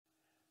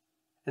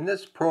In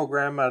this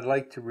program, I'd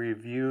like to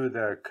review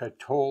the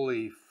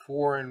Kactoily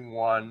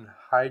 4-in-1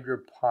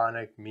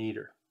 hydroponic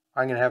meter.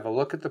 I'm going to have a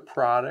look at the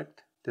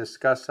product,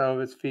 discuss some of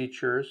its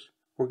features.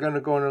 We're going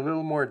to go in a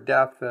little more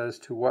depth as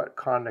to what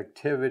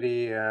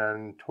conductivity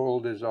and total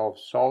dissolved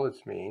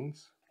solids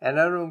means. And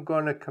then I'm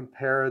going to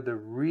compare the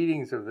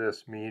readings of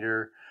this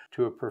meter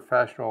to a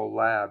professional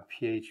lab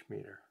pH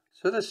meter.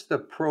 So this is the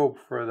probe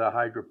for the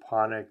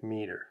hydroponic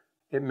meter.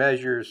 It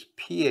measures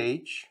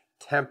pH,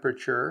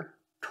 temperature,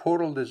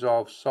 total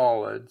dissolved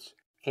solids,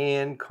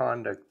 and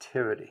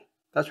conductivity.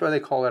 That's why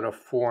they call it a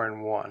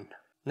 4-in-1.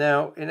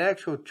 Now, in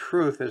actual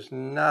truth, it's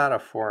not a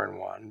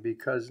 4-in-1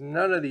 because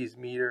none of these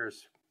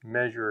meters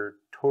measure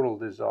total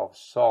dissolved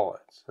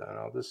solids. And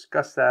I'll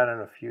discuss that in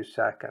a few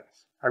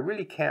seconds. I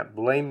really can't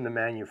blame the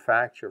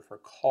manufacturer for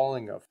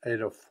calling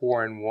it a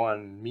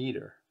 4-in-1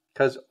 meter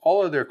because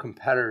all of their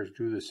competitors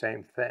do the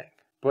same thing.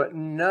 But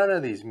none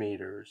of these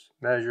meters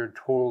measure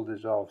total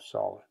dissolved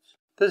solids.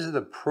 This is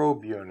the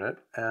probe unit,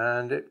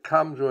 and it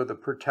comes with a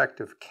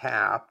protective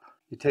cap.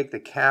 You take the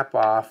cap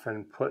off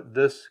and put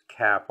this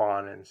cap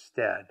on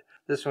instead.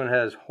 This one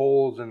has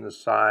holes in the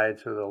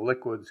side so the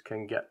liquids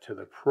can get to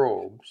the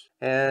probes.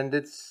 And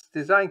it's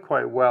designed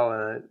quite well,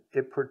 and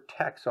it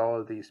protects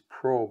all of these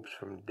probes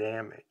from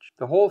damage.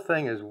 The whole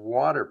thing is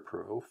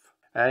waterproof,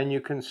 and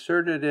you can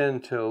insert it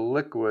into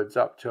liquids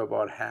up to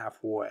about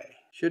halfway.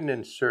 Shouldn't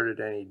insert it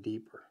any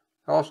deeper.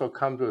 It also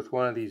comes with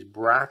one of these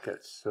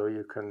brackets so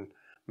you can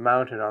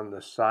mount it on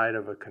the side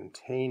of a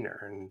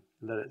container and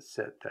let it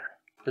sit there.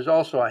 There's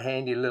also a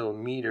handy little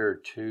meter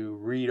to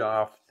read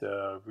off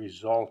the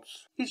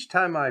results. Each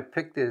time I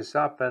pick this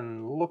up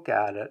and look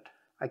at it,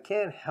 I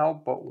can't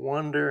help but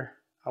wonder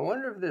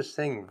if this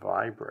thing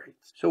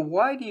vibrates. So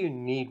why do you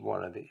need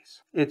one of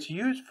these? It's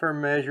used for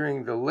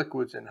measuring the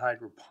liquids in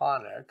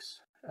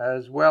hydroponics,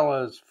 as well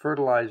as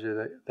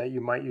fertilizer that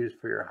you might use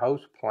for your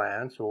house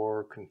plants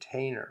or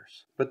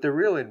containers. But the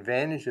real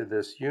advantage of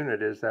this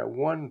unit is that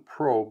one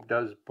probe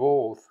does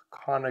both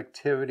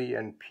conductivity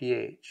and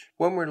pH.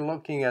 When we're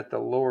looking at the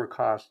lower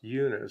cost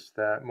units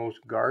that most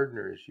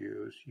gardeners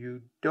use,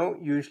 you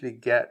don't usually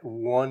get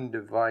one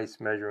device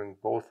measuring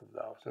both of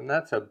those, and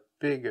that's a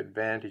big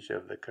advantage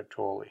of the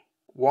Kectoily.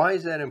 Why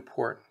is that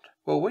important?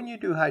 Well, when you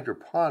do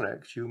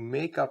hydroponics, you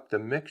make up the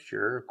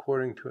mixture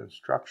according to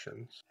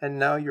instructions, and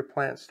now your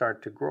plants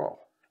start to grow.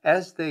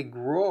 As they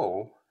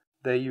grow,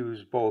 they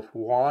use both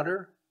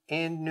water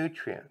and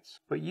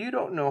nutrients, but you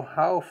don't know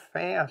how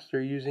fast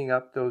they're using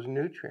up those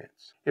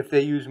nutrients. If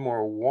they use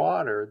more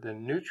water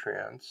than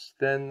nutrients,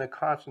 then the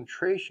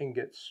concentration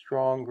gets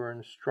stronger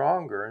and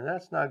stronger, and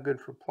that's not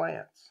good for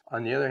plants.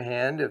 On the other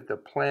hand, if the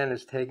plant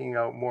is taking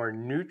out more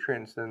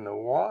nutrients than the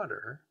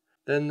water,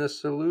 then the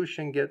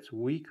solution gets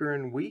weaker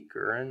and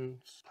weaker and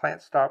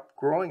plants stop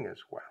growing as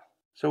well.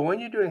 So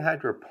when you're doing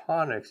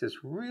hydroponics,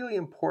 it's really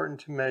important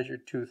to measure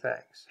two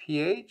things,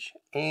 pH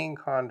and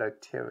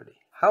conductivity.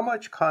 How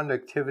much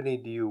conductivity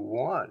do you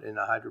want in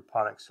a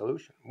hydroponic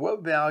solution?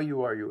 What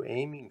value are you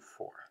aiming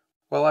for?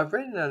 Well, I've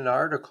written an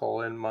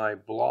article in my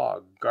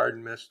blog,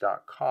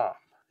 gardenmist.com,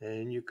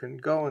 and you can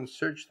go and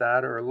search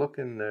that or look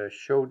in the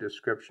show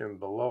description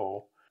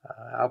below.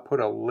 I'll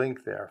put a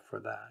link there for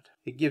that.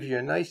 It gives you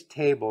a nice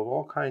table of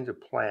all kinds of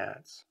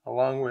plants,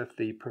 along with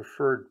the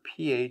preferred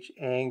pH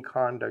and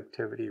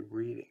conductivity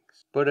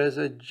readings. But as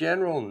a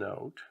general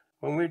note,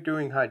 when we're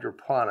doing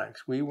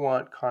hydroponics, we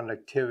want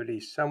conductivity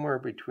somewhere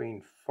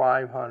between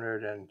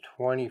 500 and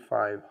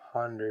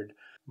 2500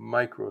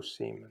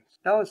 microsiemens.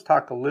 Now let's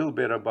talk a little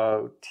bit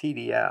about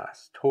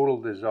TDS,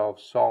 total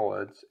dissolved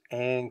solids,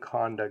 and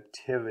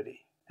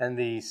conductivity. And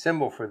the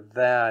symbol for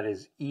that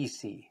is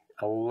EC,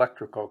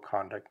 electrical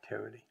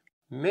conductivity.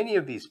 Many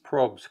of these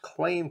probes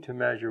claim to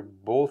measure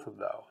both of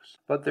those,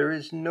 but there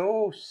is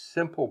no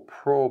simple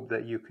probe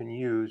that you can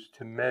use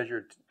to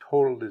measure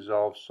total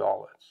dissolved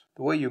solids.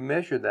 The way you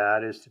measure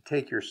that is to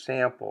take your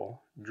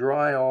sample,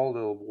 dry all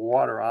the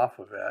water off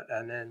of it,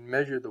 and then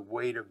measure the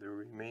weight of the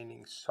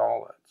remaining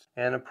solids.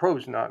 And a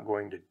probe's not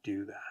going to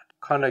do that.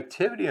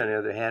 Conductivity, on the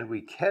other hand,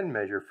 we can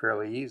measure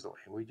fairly easily.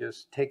 We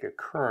just take a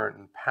current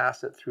and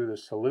pass it through the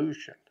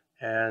solution.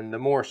 And the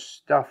more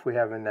stuff we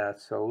have in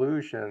that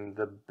solution,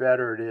 the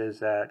better it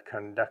is at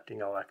conducting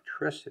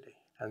electricity.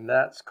 And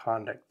that's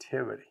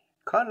conductivity.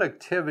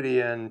 Conductivity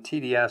and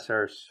TDS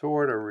are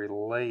sort of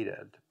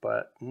related,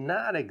 but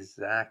not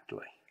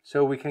exactly.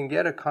 So we can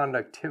get a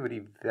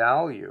conductivity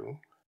value,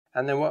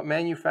 and then what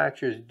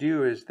manufacturers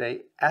do is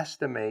they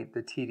estimate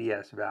the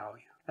TDS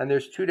value. And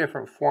there's two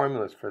different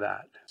formulas for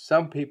that.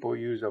 Some people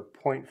use a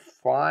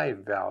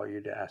 0.5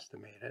 value to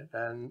estimate it,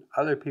 and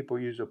other people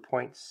use a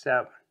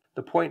 0.7.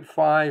 The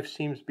 0.5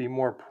 seems to be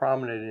more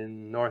prominent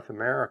in North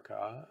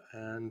America,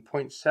 and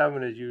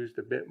 0.7 is used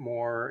a bit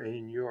more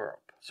in Europe.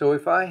 So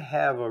if I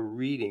have a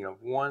reading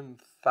of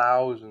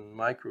 1,000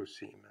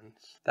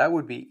 microsiemens, that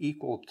would be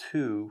equal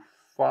to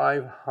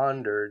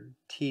 500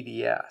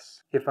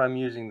 TDS if I'm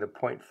using the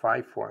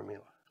 0.5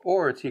 formula.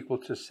 Or it's equal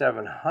to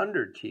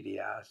 700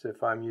 TDS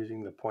if I'm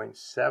using the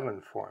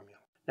 0.7 formula.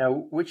 Now,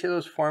 which of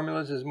those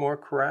formulas is more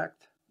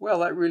correct?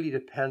 Well, that really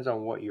depends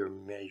on what you're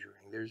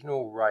measuring. There's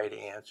no right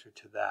answer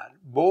to that.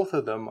 Both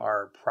of them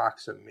are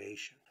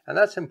approximation, and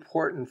that's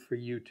important for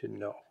you to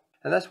know.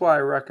 And that's why I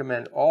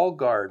recommend all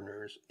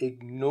gardeners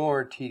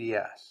ignore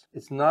TDS.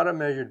 It's not a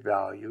measured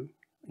value.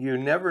 You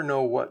never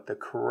know what the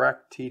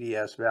correct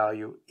TDS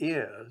value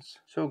is,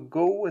 so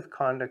go with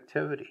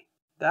conductivity.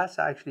 That's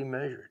actually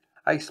measured.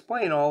 I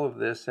explain all of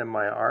this in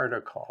my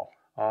article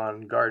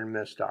on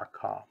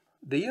gardenmist.com.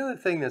 The other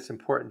thing that's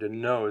important to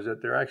know is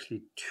that there are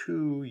actually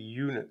two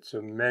units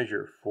of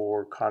measure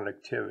for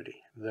conductivity.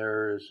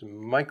 There's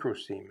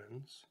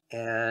microsiemens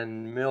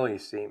and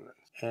millisiemens,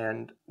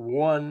 and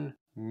 1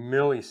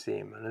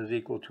 millisiemen is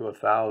equal to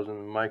 1,000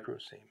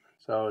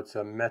 microsiemens. So it's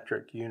a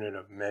metric unit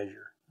of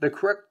measure. The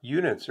correct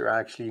units are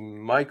actually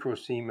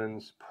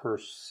microsiemens per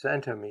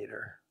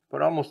centimeter,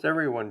 but almost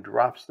everyone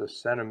drops the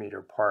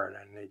centimeter part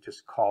and they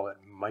just call it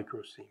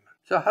microsiemen.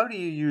 So how do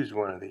you use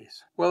one of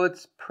these? Well,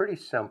 it's pretty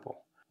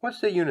simple. Once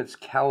the unit's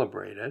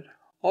calibrated,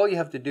 all you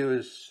have to do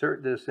is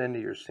insert this into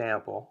your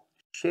sample,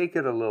 shake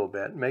it a little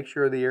bit, make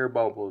sure the air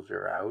bubbles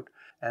are out,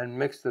 and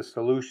mix the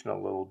solution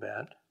a little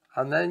bit.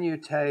 And then you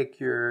take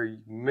your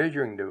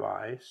measuring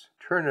device,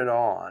 turn it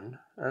on,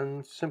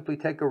 and simply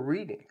take a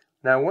reading.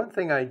 Now, one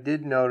thing I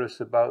did notice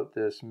about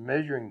this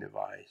measuring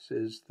device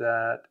is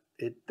that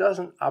it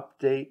doesn't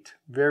update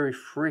very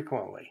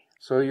frequently.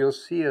 So you'll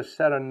see a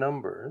set of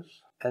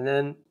numbers, and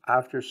then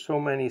after so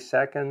many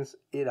seconds,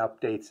 it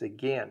updates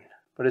again.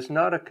 But it's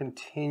not a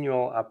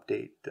continual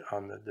update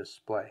on the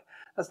display.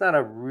 That's not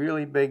a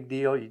really big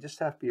deal. You just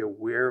have to be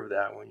aware of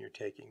that when you're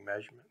taking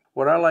measurement.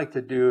 What I like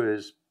to do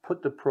is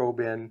put the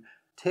probe in,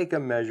 take a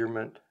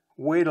measurement,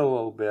 wait a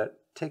little bit,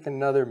 take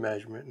another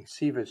measurement, and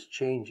see if it's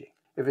changing.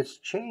 If it's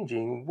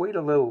changing, wait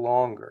a little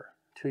longer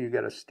till you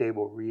get a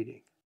stable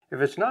reading.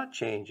 If it's not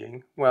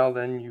changing, well,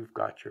 then you've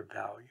got your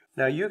value.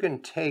 Now, you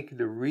can take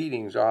the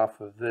readings off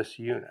of this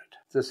unit.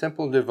 It's a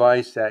simple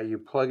device that you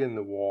plug in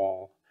the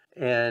wall,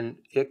 and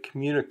it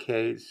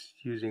communicates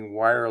using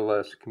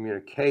wireless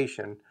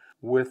communication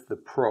with the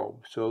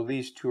probe. So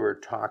these two are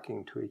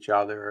talking to each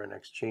other and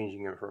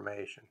exchanging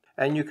information.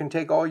 And you can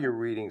take all your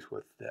readings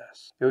with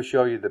this. It'll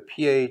show you the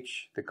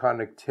pH, the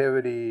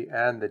conductivity,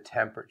 and the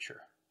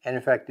temperature. And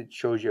in fact, it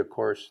shows you, of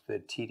course, the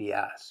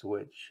TDS,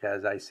 which,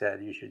 as I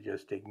said, you should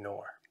just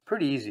ignore.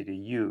 Pretty easy to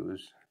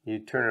use. You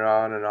turn it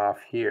on and off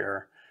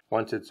here.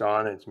 Once it's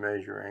on, it's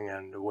measuring,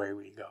 and away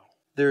we go.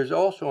 There's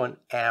also an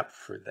app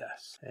for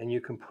this, and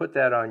you can put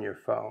that on your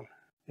phone.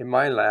 In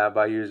my lab,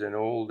 I use an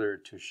older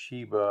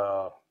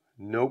Toshiba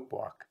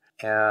notebook,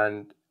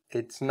 and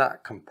it's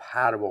not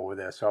compatible with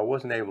this, so I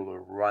wasn't able to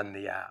run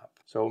the app.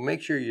 So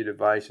make sure your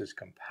device is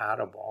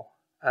compatible.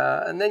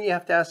 And then you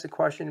have to ask the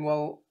question,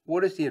 well,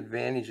 what is the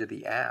advantage of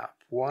the app?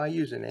 Why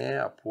use an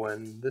app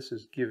when this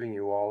is giving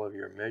you all of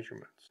your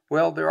measurements?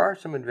 Well, there are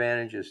some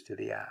advantages to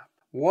the app.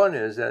 One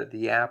is that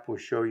the app will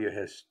show you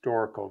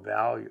historical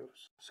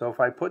values. So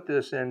if I put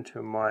this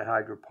into my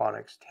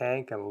hydroponics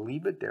tank and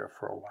leave it there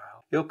for a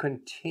while, it'll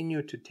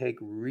continue to take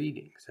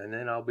readings, and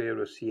then I'll be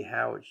able to see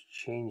how it's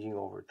changing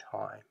over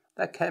time.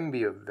 That can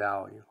be of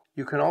value.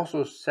 You can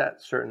also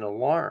set certain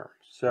alarms.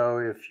 So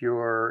if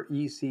your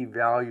EC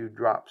value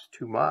drops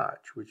too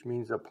much, which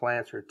means the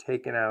plants are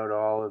taking out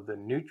all of the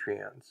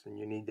nutrients and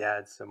you need to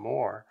add some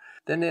more,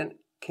 then it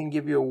can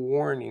give you a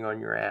warning on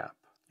your app.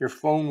 Your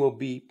phone will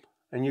beep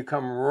and you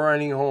come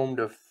running home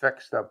to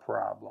fix the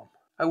problem.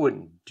 I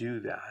wouldn't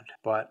do that,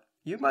 but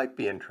you might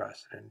be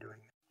interested in doing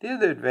it. The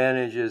other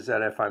advantage is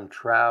that if I'm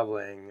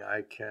traveling,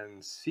 I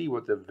can see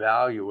what the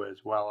value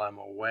is while I'm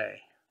away.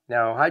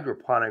 Now,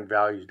 hydroponic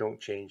values don't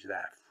change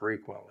that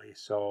frequently,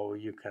 so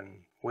you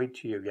can wait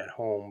till you get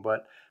home.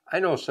 But I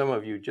know some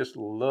of you just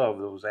love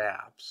those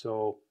apps,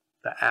 so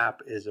the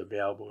app is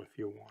available if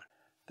you want.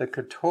 The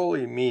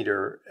Kectoily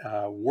meter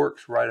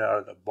works right out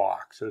of the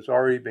box, so it's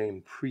already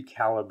been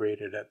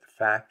pre-calibrated at the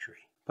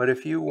factory. But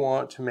if you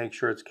want to make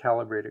sure it's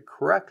calibrated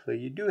correctly,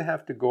 you do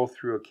have to go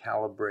through a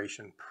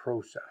calibration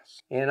process.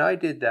 And I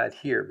did that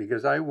here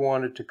because I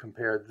wanted to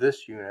compare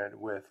this unit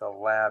with a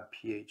lab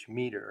pH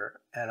meter,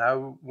 and I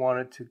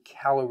wanted to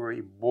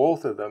calibrate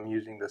both of them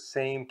using the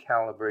same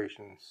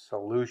calibration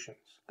solutions.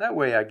 That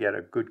way I get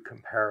a good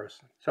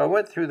comparison. So I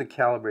went through the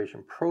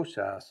calibration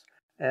process,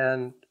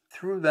 and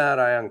through that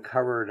I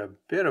uncovered a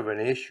bit of an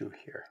issue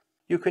here.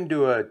 You can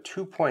do a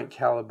 2-point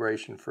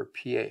calibration for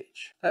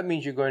pH. That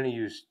means you're going to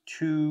use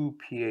 2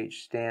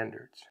 pH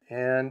standards.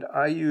 And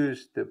I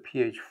used the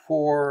pH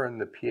 4 and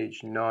the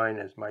pH 9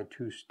 as my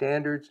 2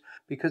 standards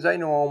because I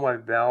know all my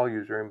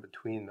values are in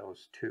between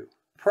those two.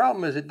 The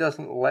problem is it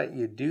doesn't let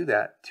you do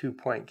that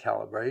 2-point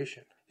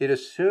calibration. It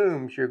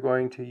assumes you're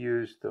going to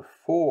use the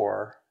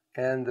 4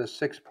 and the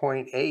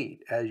 6.8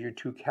 as your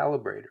 2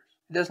 calibrators.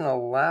 It doesn't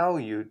allow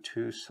you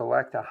to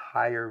select a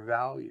higher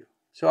value.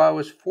 So I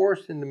was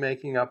forced into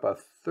making up a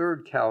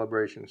 3rd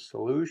calibration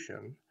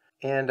solution,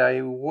 and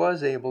I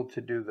was able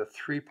to do the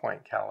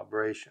 3-point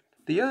calibration.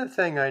 The other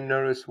thing I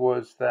noticed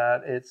was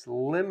that it's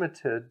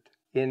limited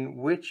in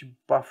which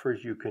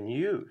buffers you can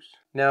use.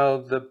 Now,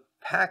 the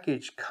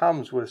package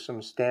comes with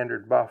some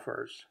standard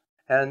buffers,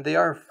 and they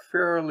are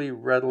fairly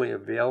readily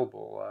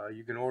available.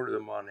 You can order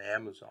them on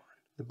Amazon.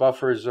 The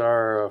buffers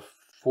are a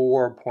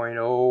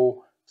 4.0,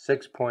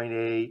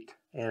 6.8,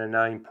 and a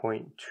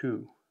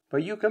 9.2.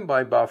 But you can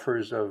buy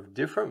buffers of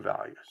different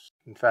values.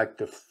 In fact,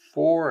 the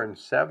 4 and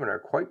 7 are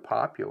quite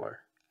popular.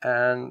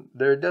 And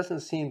there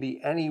doesn't seem to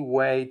be any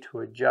way to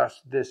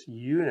adjust this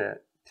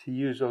unit to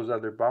use those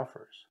other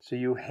buffers. So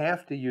you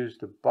have to use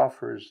the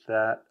buffers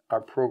that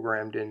are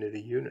programmed into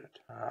the unit.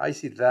 I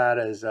see that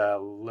as a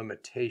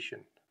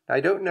limitation. I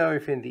don't know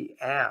if in the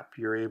app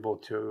you're able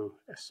to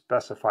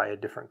specify a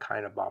different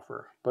kind of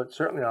buffer, but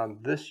certainly on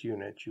this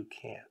unit you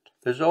can't.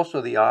 There's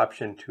also the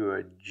option to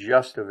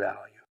adjust a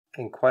value.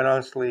 And quite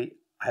honestly,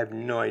 I have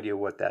no idea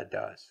what that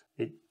does.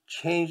 It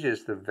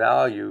changes the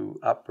value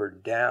up or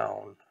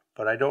down,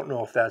 but I don't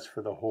know if that's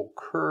for the whole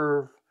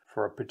curve,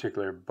 for a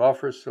particular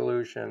buffer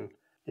solution.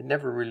 It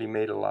never really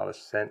made a lot of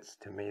sense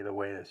to me the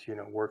way this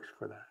unit works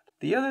for that.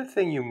 The other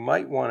thing you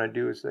might want to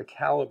do is to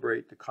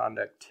calibrate the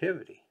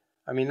conductivity.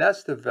 I mean,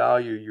 that's the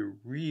value you're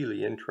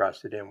really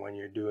interested in when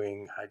you're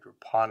doing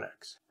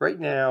hydroponics. Right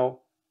now,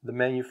 the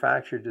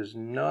manufacturer does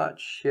not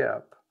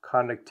ship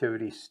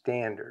conductivity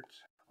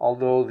standards,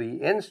 although the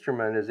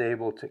instrument is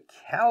able to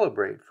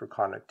calibrate for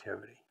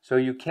conductivity. So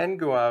you can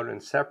go out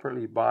and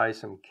separately buy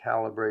some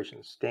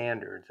calibration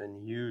standards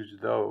and use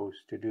those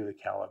to do the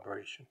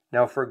calibration.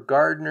 Now for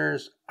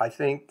gardeners, I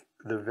think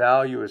the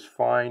value is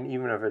fine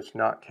even if it's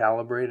not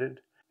calibrated,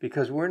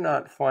 because we're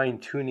not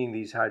fine-tuning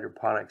these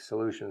hydroponic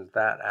solutions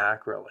that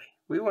accurately.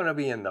 We want to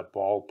be in the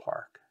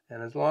ballpark,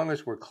 and as long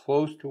as we're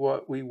close to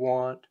what we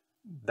want,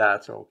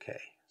 that's okay.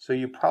 So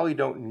you probably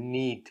don't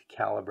need to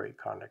calibrate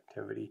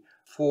conductivity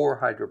for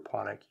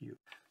hydroponic use.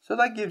 So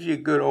that gives you a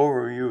good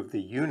overview of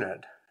the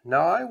unit.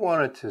 Now I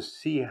wanted to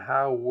see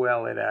how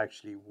well it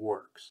actually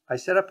works. I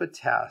set up a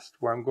test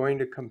where I'm going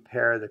to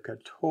compare the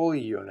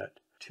Kectoily unit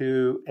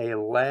to a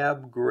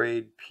lab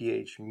grade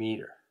pH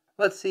meter.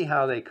 Let's see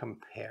how they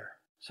compare.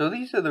 So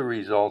these are the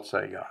results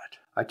I got.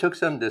 I took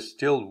some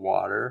distilled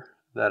water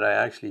that I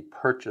actually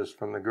purchased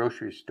from the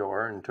grocery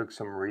store and took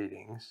some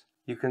readings.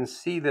 You can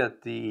see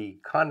that the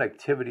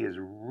conductivity is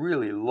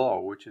really low,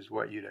 which is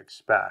what you'd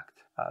expect.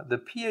 The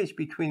pH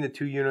between the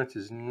two units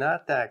is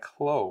not that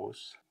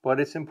close, but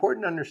it's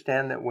important to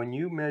understand that when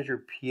you measure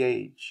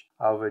pH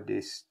of a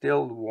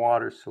distilled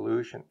water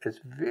solution, it's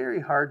very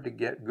hard to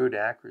get good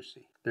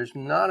accuracy. There's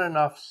not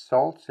enough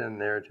salts in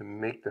there to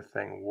make the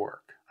thing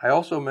work. I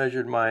also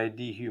measured my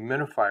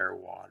dehumidifier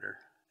water,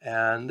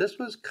 and this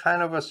was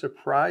kind of a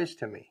surprise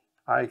to me.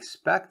 I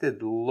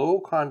expected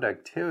low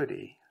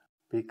conductivity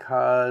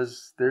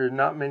because there's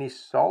not many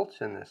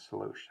salts in this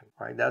solution,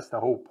 right? That's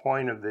the whole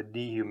point of the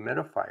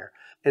dehumidifier.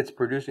 It's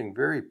producing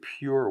very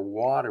pure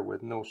water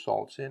with no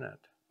salts in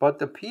it. But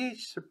the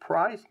pH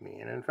surprised me,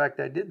 and in fact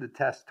I did the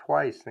test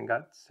twice and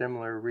got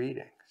similar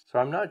readings. So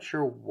I'm not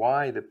sure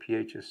why the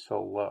pH is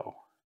so low.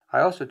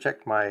 I also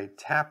checked my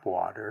tap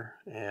water,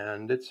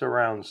 and it's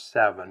around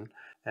 7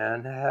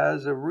 and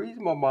has a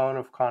reasonable amount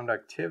of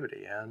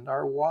conductivity, and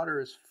our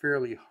water is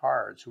fairly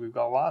hard, so we've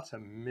got lots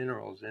of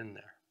minerals in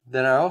there.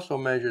 Then I also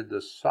measured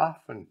the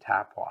softened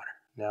tap water.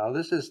 Now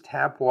this is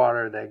tap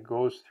water that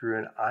goes through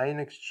an ion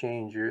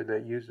exchanger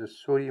that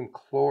uses sodium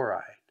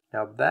chloride.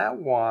 Now that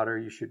water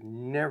you should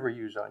never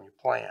use on your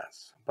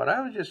plants, but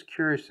I was just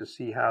curious to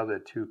see how the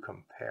two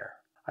compare.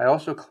 I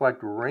also collect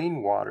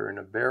rainwater in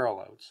a barrel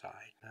outside.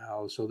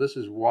 Now, so this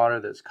is water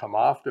that's come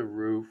off the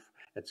roof.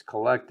 It's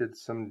collected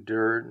some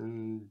dirt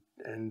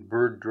and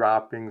bird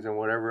droppings and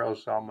whatever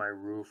else on my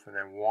roof, and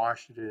then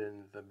washed it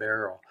in the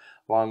barrel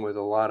along with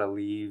a lot of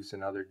leaves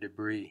and other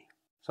debris.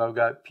 So I've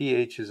got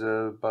pHs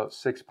of about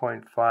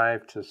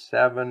 6.5 to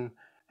 7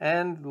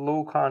 and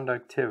low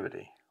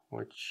conductivity,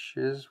 which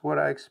is what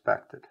I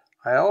expected.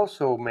 I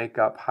also make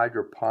up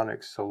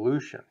hydroponic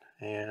solution,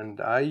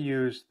 and I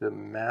use the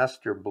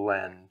Master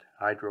Blend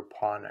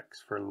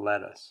Hydroponics for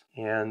lettuce,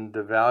 and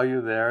the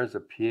value there is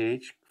a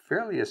pH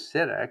fairly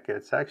acidic.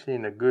 It's actually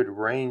in a good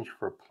range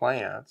for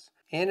plants,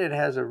 and it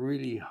has a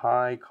really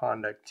high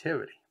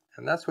conductivity,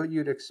 and that's what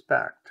you'd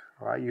expect,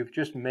 right? You've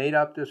just made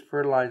up this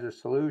fertilizer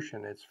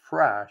solution. It's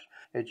fresh.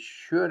 It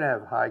should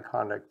have high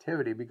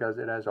conductivity because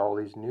it has all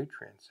these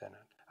nutrients in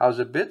it. I was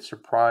a bit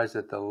surprised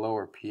at the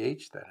lower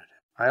pH that it had.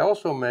 I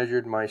also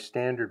measured my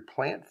standard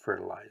plant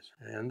fertilizer,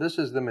 and this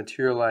is the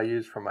material I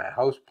use for my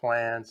house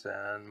plants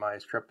and my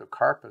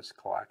Streptocarpus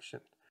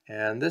collection.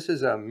 And this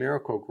is a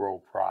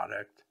Miracle-Gro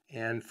product,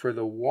 and for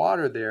the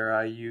water there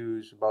I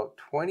use about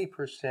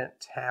 20%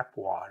 tap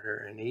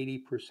water and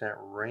 80%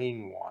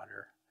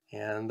 rainwater,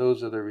 and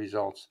those are the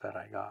results that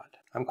I got.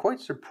 I'm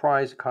quite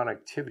surprised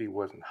conductivity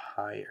wasn't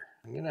higher.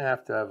 I'm going to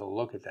have a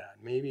look at that.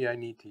 Maybe I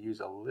need to use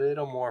a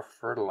little more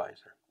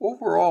fertilizer.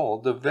 Overall,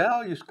 the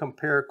values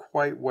compare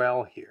quite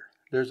well here.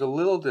 There's a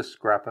little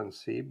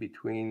discrepancy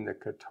between the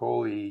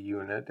Kectoily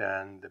unit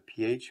and the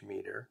pH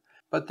meter,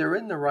 but they're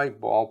in the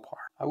right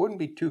ballpark. I wouldn't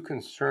be too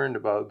concerned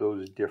about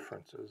those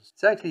differences.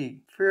 It's actually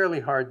fairly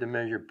hard to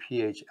measure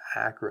pH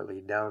accurately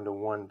down to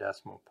 1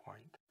 decimal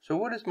point. So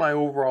what is my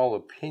overall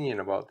opinion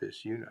about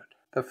this unit?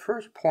 The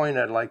first point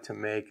I'd like to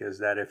make is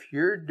that if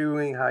you're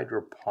doing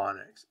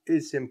hydroponics,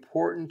 it's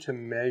important to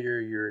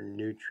measure your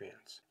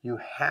nutrients. You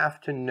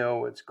have to know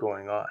what's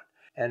going on.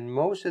 And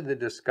most of the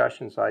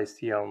discussions I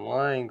see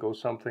online go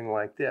something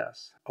like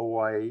this. Oh,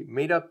 I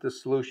made up the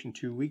solution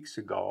 2 weeks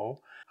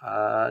ago.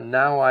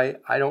 Now I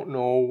don't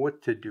know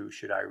what to do.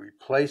 Should I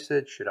replace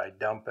it? Should I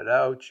dump it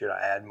out? Should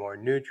I add more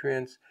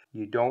nutrients?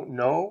 You don't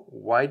know.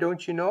 Why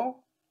don't you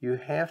know? You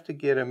have to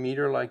get a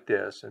meter like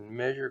this and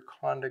measure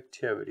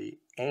conductivity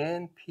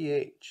and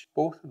pH.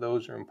 Both of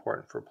those are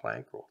important for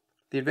plant growth.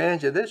 The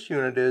advantage of this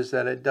unit is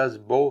that it does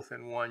both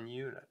in one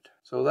unit.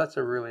 So that's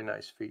a really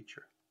nice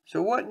feature.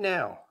 So what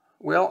now?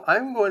 Well,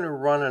 I'm going to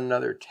run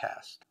another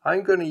test.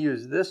 I'm going to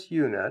use this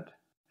unit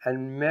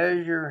and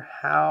measure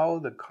how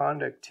the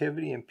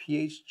conductivity and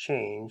pH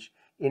change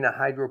in a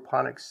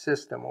hydroponic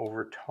system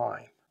over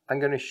time. I'm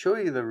going to show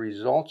you the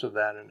results of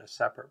that in a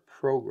separate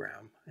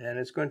program, and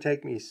it's going to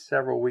take me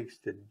several weeks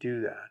to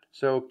do that.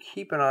 So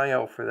keep an eye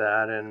out for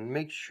that and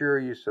make sure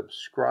you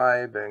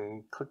subscribe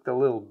and click the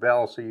little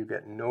bell so you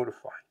get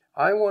notified.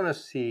 I want to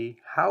see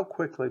how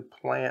quickly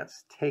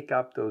plants take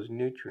up those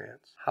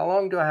nutrients. How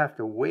long do I have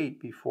to wait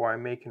before I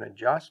make an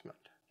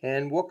adjustment?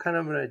 And what kind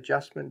of an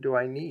adjustment do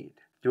I need?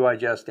 Do I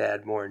just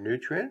add more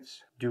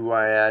nutrients? Do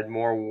I add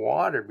more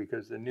water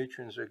because the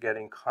nutrients are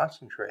getting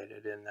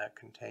concentrated in that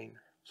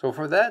container? So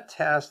for that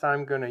test,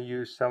 I'm going to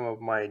use some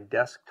of my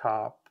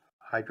desktop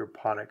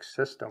hydroponic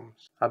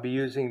systems. I'll be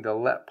using the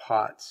Let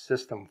Pot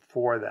system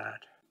for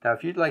that. Now,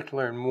 if you'd like to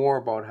learn more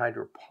about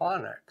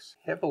hydroponics,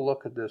 have a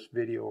look at this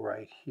video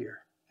right here.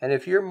 And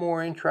if you're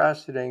more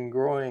interested in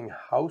growing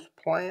house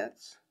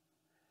plants,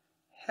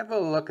 have a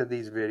look at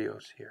these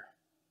videos here.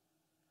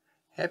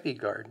 Happy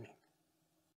gardening.